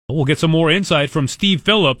We'll get some more insight from Steve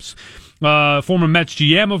Phillips, former Mets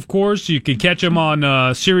GM, of course. You can catch him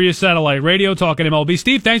on Sirius Satellite Radio talking MLB.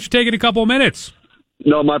 Steve, thanks for taking a couple of minutes.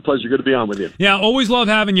 No, my pleasure. Good to be on with you. Yeah, always love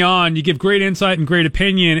having you on. You give great insight and great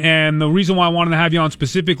opinion, and the reason why I wanted to have you on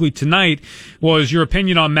specifically tonight was your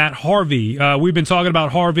opinion on Matt Harvey. We've been talking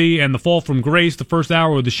about Harvey and the fall from grace the first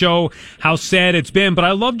hour of the show, how sad it's been, but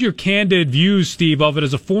I loved your candid views, Steve, of it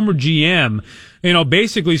as a former GM. You know,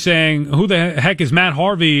 basically saying, who the heck is Matt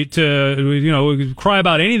Harvey to, cry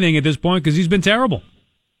about anything at this point because he's been terrible.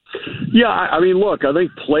 Yeah, I mean, look, I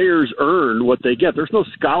think players earn what they get. There's no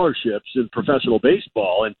scholarships in professional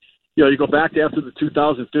baseball. And, you go back to after the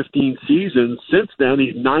 2015 season. Since then,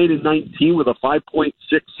 he's 9-19 with a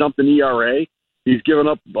 5.6-something ERA. He's given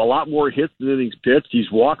up a lot more hits than innings pitched.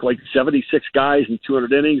 He's walked like 76 guys in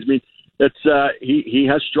 200 innings. I mean, he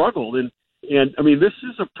has struggled. And I mean, this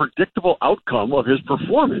is a predictable outcome of his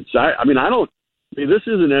performance. This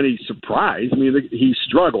isn't any surprise. I mean, he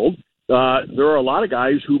struggled. There are a lot of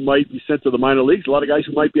guys who might be sent to the minor leagues, a lot of guys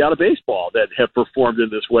who might be out of baseball that have performed in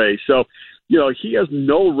this way. So, he has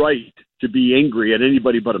no right to be angry at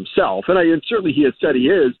anybody but himself. And certainly he has said he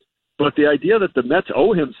is. But the idea that the Mets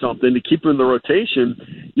owe him something to keep him in the rotation,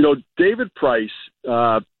 David Price, he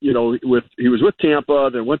was with Tampa,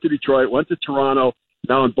 then went to Detroit, went to Toronto,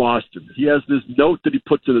 now in Boston. He has this note that he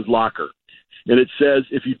puts in his locker. And it says,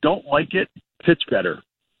 if you don't like it, pitch better.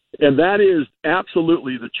 And that is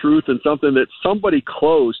absolutely the truth, and something that somebody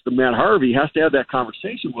close to Matt Harvey has to have that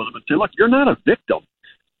conversation with him and say, look, you're not a victim.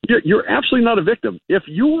 You're absolutely not a victim. If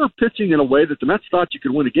you were pitching in a way that the Mets thought you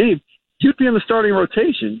could win a game, you'd be in the starting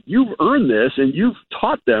rotation. You've earned this, and you've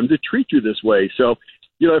taught them to treat you this way. So,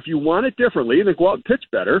 if you want it differently, then go out and pitch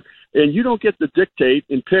better. And you don't get to dictate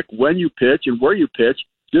and pick when you pitch and where you pitch.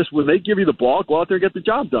 Just when they give you the ball, go out there and get the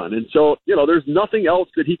job done. And so, there's nothing else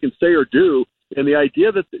that he can say or do. And the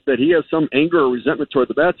idea that he has some anger or resentment toward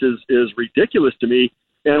the Mets is ridiculous to me.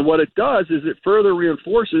 And what it does is it further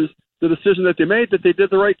reinforces the decision that they made, that they did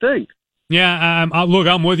the right thing. Yeah, look,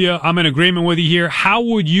 I'm with you. I'm in agreement with you here. How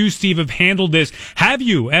would you, Steve, have handled this? Have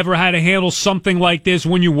you ever had to handle something like this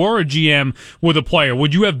when you were a GM with a player?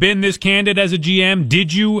 Would you have been this candid as a GM?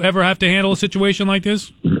 Did you ever have to handle a situation like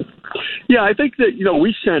this? Yeah, I think that,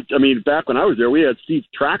 we sent, back when I was there, we had Steve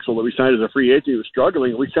Traxel that we signed as a free agent. He was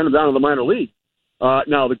struggling, and we sent him down to the minor league.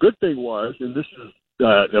 Now, the good thing was, and this is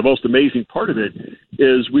the most amazing part of it,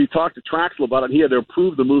 is we talked to Traxel about it. He had to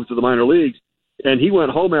approve the move to the minor leagues. And he went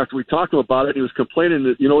home after we talked to him about it. He was complaining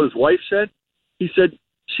that, what his wife said? She said,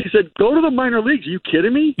 go to the minor leagues. Are you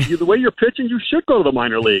kidding me? The way you're pitching, you should go to the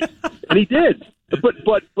minor leagues. And he did.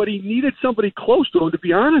 But he needed somebody close to him to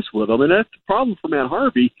be honest with him. And that's the problem for Matt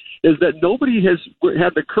Harvey, is that nobody has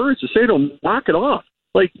had the courage to say to him, knock it off.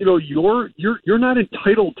 Like, you're not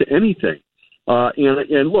entitled to anything.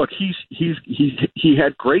 And look, he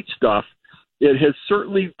had great stuff. It has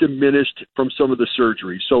certainly diminished from some of the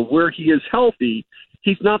surgery. So where he is healthy,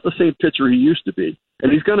 he's not the same pitcher he used to be.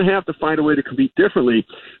 And he's going to have to find a way to compete differently.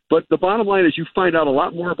 But the bottom line is you find out a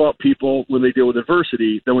lot more about people when they deal with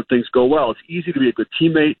adversity than when things go well. It's easy to be a good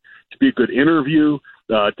teammate, to be a good interview,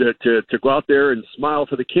 to go out there and smile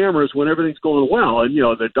for the cameras when everything's going well. And,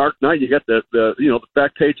 the dark night, you get the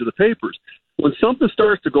back page of the papers. When something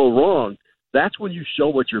starts to go wrong, that's when you show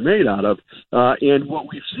what you're made out of. And what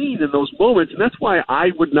we've seen in those moments, and that's why I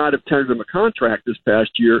would not have tendered him a contract this past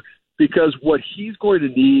year, because what he's going to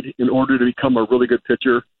need in order to become a really good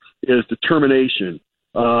pitcher is determination,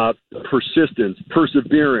 persistence,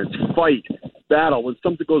 perseverance, fight, battle. When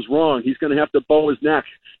something goes wrong, he's going to have to bow his neck.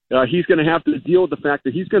 He's going to have to deal with the fact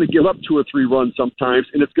that he's going to give up 2 or 3 runs sometimes,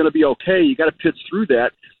 and it's going to be okay. You got to pitch through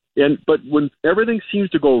that. But when everything seems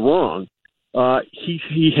to go wrong,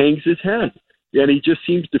 he hangs his head, and he just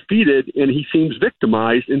seems defeated, and he seems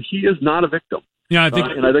victimized, and he is not a victim. Yeah, I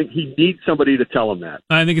think he needs somebody to tell him that.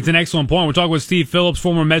 I think it's an excellent point. We're talking with Steve Phillips,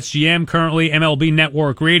 former Mets GM, currently MLB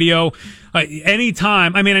Network Radio.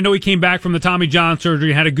 Anytime, I know he came back from the Tommy John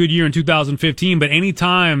surgery, had a good year in 2015, but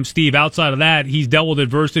anytime, Steve, outside of that, he's dealt with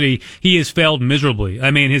adversity, he has failed miserably.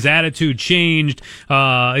 His attitude changed.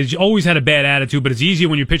 He's always had a bad attitude, but it's easier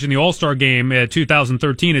when you're pitching the All-Star game at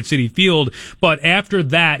 2013 at Citi Field. But after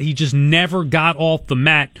that, he just never got off the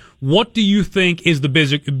mat. What do you think is the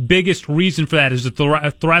biggest reason for that? Is it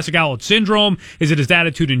thoracic outlet syndrome? Is it his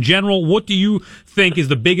attitude in general? What do you think is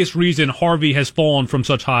the biggest reason Harvey has fallen from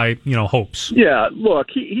such high, hopes? Yeah, look,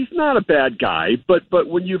 he's not a bad guy, but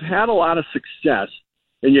when you've had a lot of success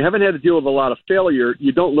and you haven't had to deal with a lot of failure,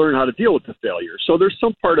 you don't learn how to deal with the failure. So there's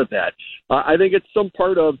some part of that. I think it's some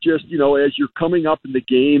part of just, as you're coming up in the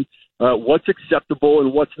game, what's acceptable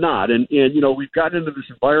and what's not. And we've gotten into this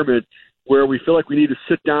environment where we feel like we need to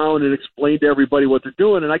sit down and explain to everybody what they're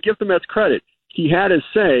doing. And I give the Mets credit. He had his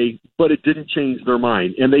say, but it didn't change their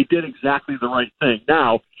mind, and they did exactly the right thing.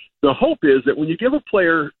 Now, the hope is that when you give a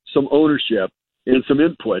player some ownership and some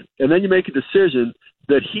input, and then you make a decision,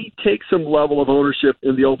 that he takes some level of ownership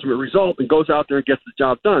in the ultimate result and goes out there and gets the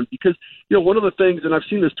job done. Because, one of the things, and I've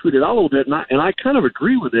seen this tweeted out a little bit, and I kind of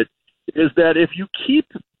agree with it, is that if you keep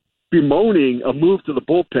bemoaning a move to the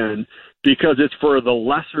bullpen because it's for the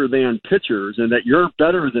lesser than pitchers and that you're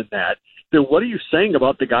better than that, then what are you saying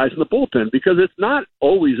about the guys in the bullpen? Because it's not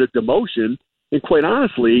always a demotion. And quite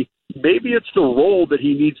honestly, maybe it's the role that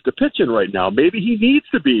he needs to pitch in right now. Maybe he needs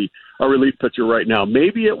to be a relief pitcher right now.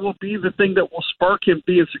 Maybe it will be the thing that will spark him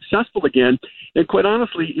being successful again. And quite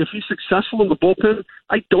honestly, if he's successful in the bullpen,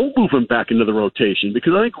 I don't move him back into the rotation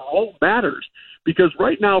because I think role matters. Because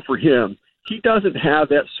right now for him, he doesn't have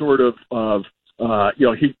that sort of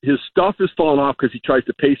his stuff is falling off because he tries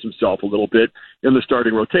to pace himself a little bit in the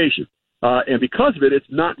starting rotation. And because of it, it's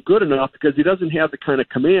not good enough because he doesn't have the kind of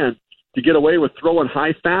command to get away with throwing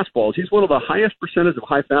high fastballs. He's one of the highest percentage of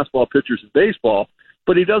high fastball pitchers in baseball,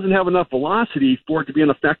 but he doesn't have enough velocity for it to be an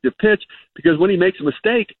effective pitch because when he makes a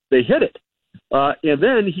mistake, they hit it. And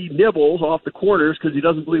then he nibbles off the corners because he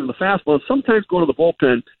doesn't believe in the fastball. And sometimes going to the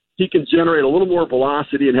bullpen, he can generate a little more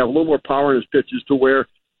velocity and have a little more power in his pitches to where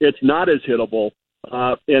it's not as hittable.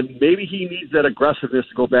 And maybe he needs that aggressiveness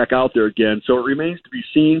to go back out there again. So it remains to be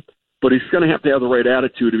seen, but he's going to have the right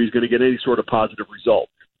attitude if he's going to get any sort of positive result.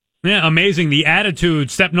 Yeah, amazing. The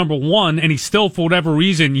attitude, step number one, and he still, for whatever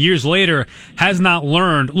reason, years later, has not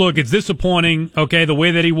learned. Look, it's disappointing, okay, the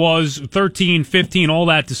way that he was, 13, 15, all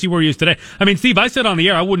that, to see where he is today. I mean, Steve, I said on the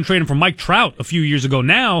air I wouldn't trade him for Mike Trout a few years ago.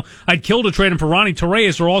 Now, I'd kill to trade him for Ronnie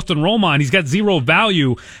Torreyes or Austin Romine. He's got zero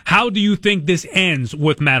value. How do you think this ends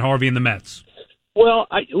with Matt Harvey and the Mets? Well,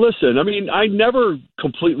 I never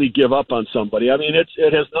completely give up on somebody. I mean,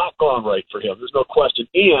 it has not gone right for him. There's no question.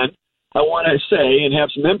 And I want to say and have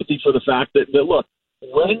some empathy for the fact that look,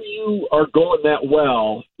 when you are going that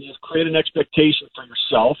well, you create an expectation for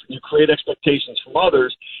yourself, you create expectations from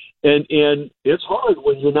others, and it's hard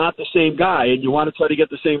when you're not the same guy and you want to try to get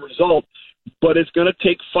the same result, but it's going to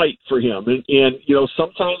take fight for him. And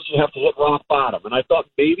sometimes you have to hit rock bottom, and I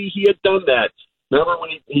thought maybe he had done that. Remember when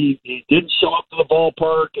he didn't show up to the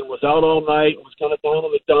ballpark and was out all night and was kind of down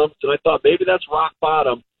in the dumps, and I thought maybe that's rock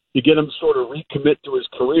bottom to get him to sort of recommit to his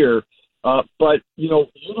career. But, you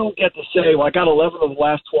don't get to say, well, I got 11 of the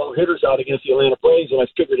last 12 hitters out against the Atlanta Braves and I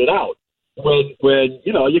figured it out. When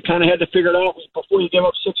you kind of had to figure it out before you gave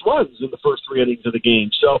up 6 runs in the first 3 innings of the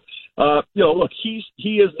game. So, look, he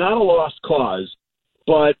is not a lost cause,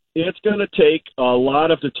 but it's going to take a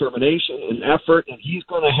lot of determination and effort, and he's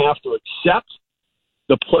going to have to accept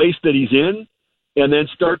the place that he's in and then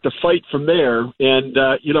start to fight from there. And,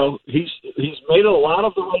 he's made a lot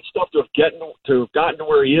of the right stuff to have gotten to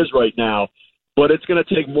where he is right now, but it's going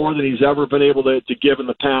to take more than he's ever been able to give in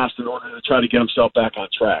the past in order to try to get himself back on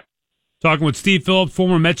track. Talking with Steve Phillips,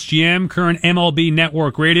 former Mets GM, current MLB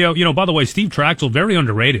Network Radio. By the way, Steve Traxel, very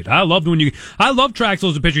underrated. I loved Traxel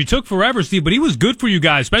as a pitcher. He took forever, Steve, but he was good for you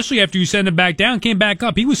guys, especially after you sent him back down, came back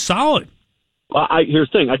up. He was solid. Here's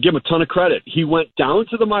the thing. I give him a ton of credit. He went down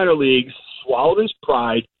to the minor leagues, swallowed his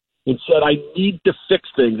pride, and said, I need to fix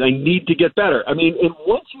things. I need to get better. I mean, and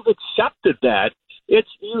once you've accepted that,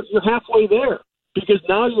 you're halfway there because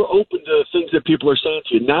now you're open to the things that people are saying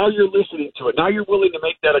to you. Now you're listening to it. Now you're willing to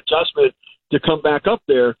make that adjustment to come back up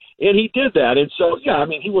there, and he did that. And so, yeah, I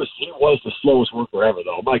mean, he was the slowest worker ever,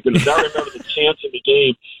 though. My goodness, I remember the chants in the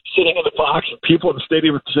game, sitting in the box, and people in the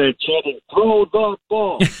stadium were chanting, "Throw the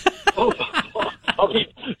ball." I mean,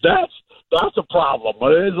 that's a problem.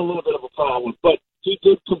 It is a little bit of a problem, but he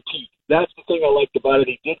did compete. That's the thing I liked about it.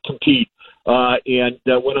 He did compete and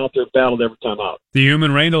went out there and battled every time out. The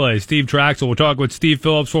human rain delay, Steve Traxel. We'll talk with Steve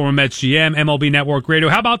Phillips, former Mets GM, MLB Network Radio.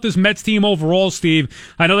 How about this Mets team overall,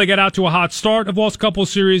 Steve? I know they got out to a hot start. I've lost a couple of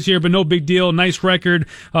series here, but no big deal. Nice record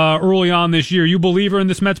early on this year. You believer in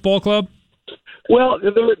this Mets ball club? Well,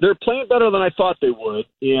 they're playing better than I thought they would,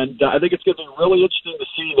 and I think it's going to be really interesting to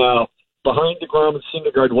see now behind DeGrom and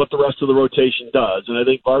Syndergaard what the rest of the rotation does. And I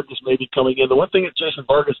think Vargas may be coming in. The one thing that Jason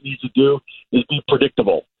Vargas needs to do is be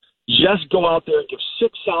predictable. Just go out there and give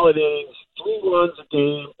 6 solid innings, 3 runs a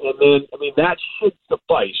game, and then, that should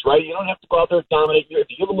suffice, right? You don't have to go out there and dominate. If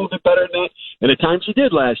you give a little bit better than that, and at times you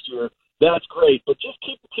did last year, that's great. But just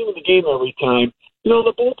keep the team in the game every time.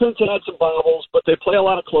 The bullpens have had some bobbles, but they play a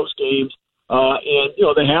lot of close games. And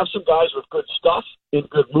they have some guys with good stuff and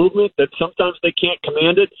good movement that sometimes they can't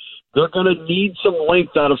command it. They're going to need some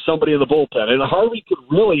length out of somebody in the bullpen. And Harvey could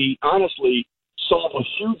really, honestly, solve a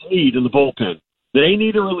huge need in the bullpen. They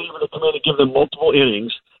need a reliever to come in and give them multiple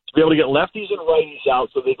innings to be able to get lefties and righties out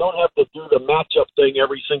so they don't have to do the matchup thing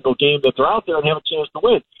every single game that they're out there and have a chance to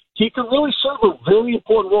win. He can really serve a very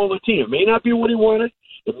important role in the team. It may not be what he wanted.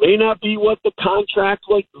 It may not be what the contract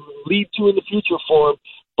would lead to in the future for him,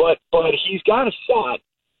 but he's got a shot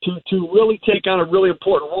to really take on a really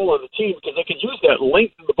important role on the team because they can use that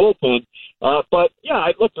length in the bullpen. But,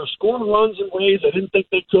 yeah, look, they're scoring runs in ways I didn't think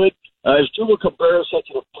they could. As Júlio Cabrera is such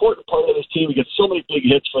an important part of this team, he gets so many big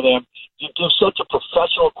hits for them. He gives such a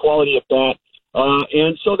professional quality at bat.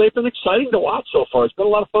 And so they've been exciting to watch so far. It's been a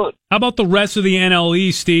lot of fun. How about the rest of the NL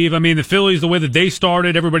East, Steve? I mean, the Phillies, the way that they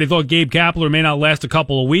started, everybody thought Gabe Kapler may not last a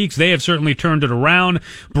couple of weeks. They have certainly turned it around.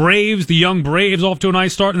 Braves, the young Braves, off to a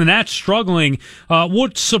nice start, and the Nats struggling.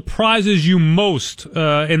 What surprises you most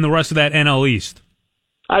in the rest of that NL East?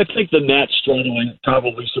 I think the Nats struggling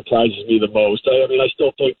probably surprises me the most. I mean, I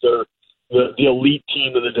still think they're the elite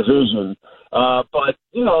team in the division. But,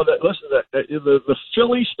 you know, the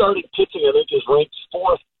Phillies starting pitching, I think, is ranked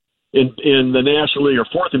fourth in the National League, or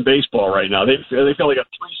fourth in baseball right now. They've got like a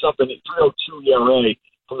 3.02 ERA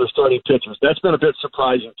from their starting pitchers. That's been a bit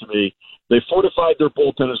surprising to me. They fortified their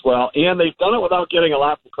bullpen as well, and they've done it without getting a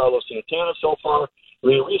lot from Carlos Santana so far. I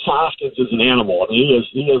mean, Rhys Hoskins is an animal. I mean,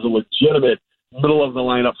 he is a legitimate middle of the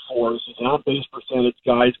lineup force. He's an on-base percentage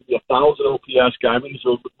guy. He's going to be a 1,000 OPS guy. I mean, he's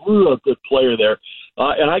a real good player there.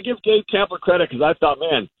 And I give Gabe Kapler credit because I thought,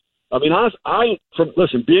 man, I mean,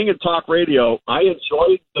 listen, being in talk radio, I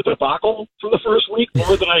enjoyed the debacle for the first week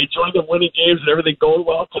more than I enjoyed them winning games and everything going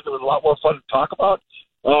well because it was a lot more fun to talk about.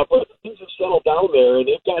 But things have settled down there, and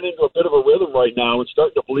they've got into a bit of a rhythm right now and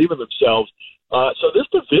starting to believe in themselves. So this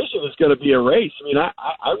division is going to be a race. I mean,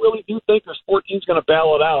 I really do think there's 4 teams going to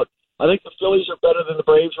battle it out. I think the Phillies are better than the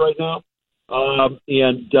Braves right now.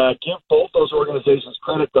 And give both those organizations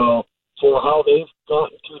credit, though, for how they've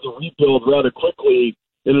gotten through the rebuild rather quickly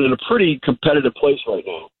and in a pretty competitive place right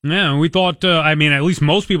now. Yeah, we thought, I mean, at least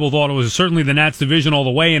most people thought it was certainly the Nats division all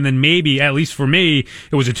the way, and then maybe, at least for me,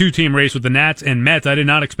 it was a 2-team race with the Nats and Mets. I did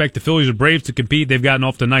not expect the Phillies or Braves to compete. They've gotten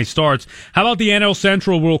off to nice starts. How about the NL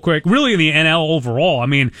Central real quick? Really the NL overall. I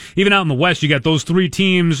mean, even out in the West, you got those 3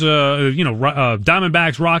 teams,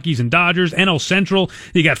 Diamondbacks, Rockies, and Dodgers. NL Central,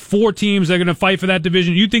 you got 4 teams that are going to fight for that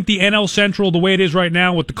division. You think the NL Central, the way it is right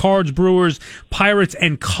now with the Cards, Brewers, Pirates,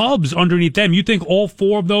 and Cubs underneath them, you think all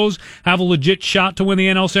 4 of those have a legit shot to win the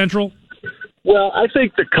NL Central? Well, I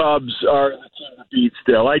think the Cubs are the team to beat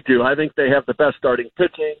still. I do. I think they have the best starting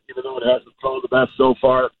pitching, even though it hasn't thrown the best so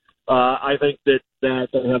far. I think that they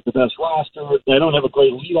have the best roster. They don't have a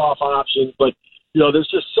great leadoff option, but, you know,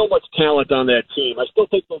 there's just so much talent on that team. I still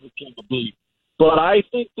think they're the team to beat. But I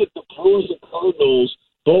think that the Brewers and Cardinals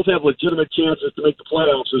both have legitimate chances to make the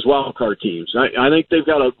playoffs as wild card teams. I think they've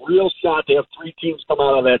got a real shot to have 3 teams come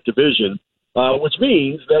out of that division. Which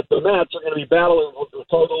means that the Mets are going to be battling with the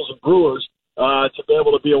Cardinals and Brewers to be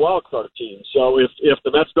able to be a wild card team. So if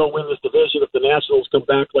the Mets don't win this division, if the Nationals come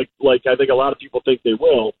back like I think a lot of people think they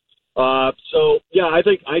will, I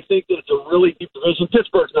think that it's a really deep division.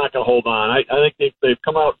 Pittsburgh's not going to hold on. I think they've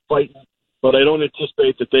come out fighting, but I don't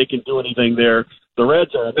anticipate that they can do anything there. The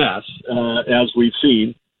Reds are a mess, as we've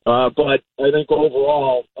seen. But I think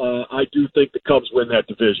overall, I do think the Cubs win that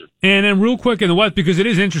division. And then real quick in the West, because it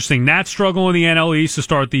is interesting, Nats struggle in the NL East to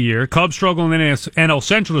start the year. Cubs struggle in the NL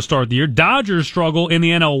Central to start the year. Dodgers struggle in the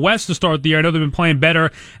NL West to start the year. I know they've been playing better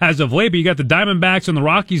as of late, but you got the Diamondbacks and the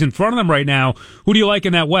Rockies in front of them right now. Who do you like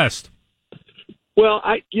in that West? Well,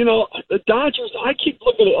 the Dodgers, I keep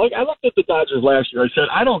looking at I looked at the Dodgers last year. I said,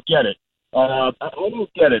 I don't get it. I don't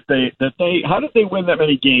get it. How did they win that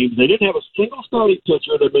many games? They didn't have a single starting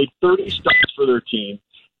pitcher that made 30 starts for their team.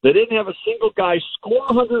 They didn't have a single guy score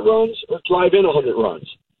 100 runs or drive in 100 runs.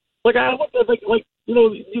 I looked at they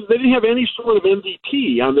didn't have any sort of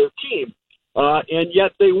MVP on their team, and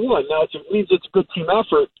yet they won. Now it means it's a good team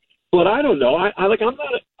effort, but I don't know.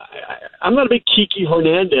 I'm not a big Kiki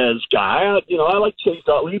Hernandez guy. I like Chase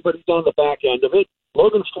Utley, but he's on the back end of it.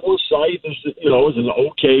 Logan Forsythe is an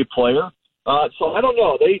okay player. So I don't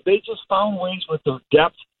know. They just found ways with their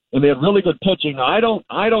depth, and they had really good pitching. Now,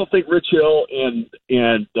 I don't think Rich Hill and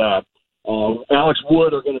Alex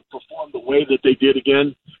Wood are going to perform the way that they did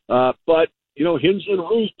again. But Hinge and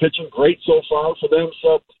Rue's pitching great so far for them.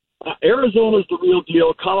 So Arizona's the real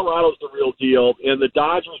deal. Colorado's the real deal, and the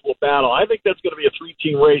Dodgers will battle. I think that's going to be a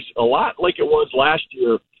 3-team race, a lot like it was last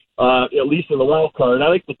year. At least in the wild card. I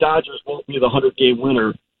think the Dodgers won't be the 100-game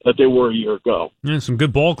winner. that they were a year ago. Yeah, some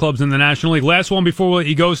good ball clubs in the National League. Last one before we let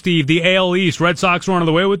you go, Steve. The AL East. Red Sox running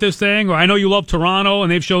the way with this thing. I know you love Toronto,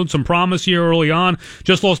 and they've shown some promise here early on.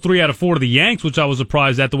 Just lost 3 out of 4 to the Yanks, which I was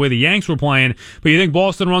surprised at the way the Yanks were playing. But you think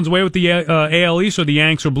Boston runs away with the AL East, or the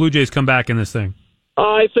Yanks or Blue Jays come back in this thing?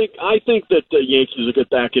 I think that the Yankees will get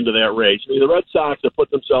back into that race. I mean, the Red Sox have put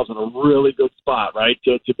themselves in a really good spot, right,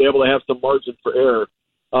 to be able to have some margin for error.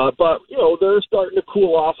 But, they're starting to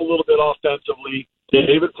cool off a little bit offensively.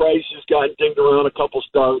 David Price has gotten dinged around a couple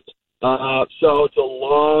starts. So it's a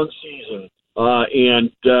long season.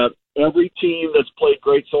 And every team that's played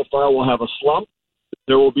great so far will have a slump.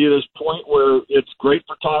 There will be this point where it's great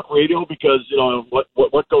for talk radio because,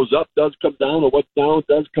 what goes up does come down, and what's down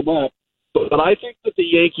does come up. But I think that the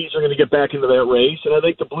Yankees are going to get back into that race, and I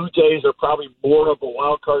think the Blue Jays are probably more of a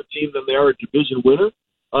wild card team than they are a division winner.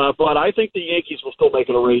 But I think the Yankees will still make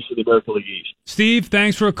it a race in the American League East. Steve,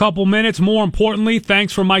 thanks for a couple minutes. More importantly,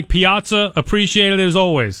 thanks for Mike Piazza. Appreciate it as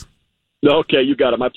always. Okay, you got it. My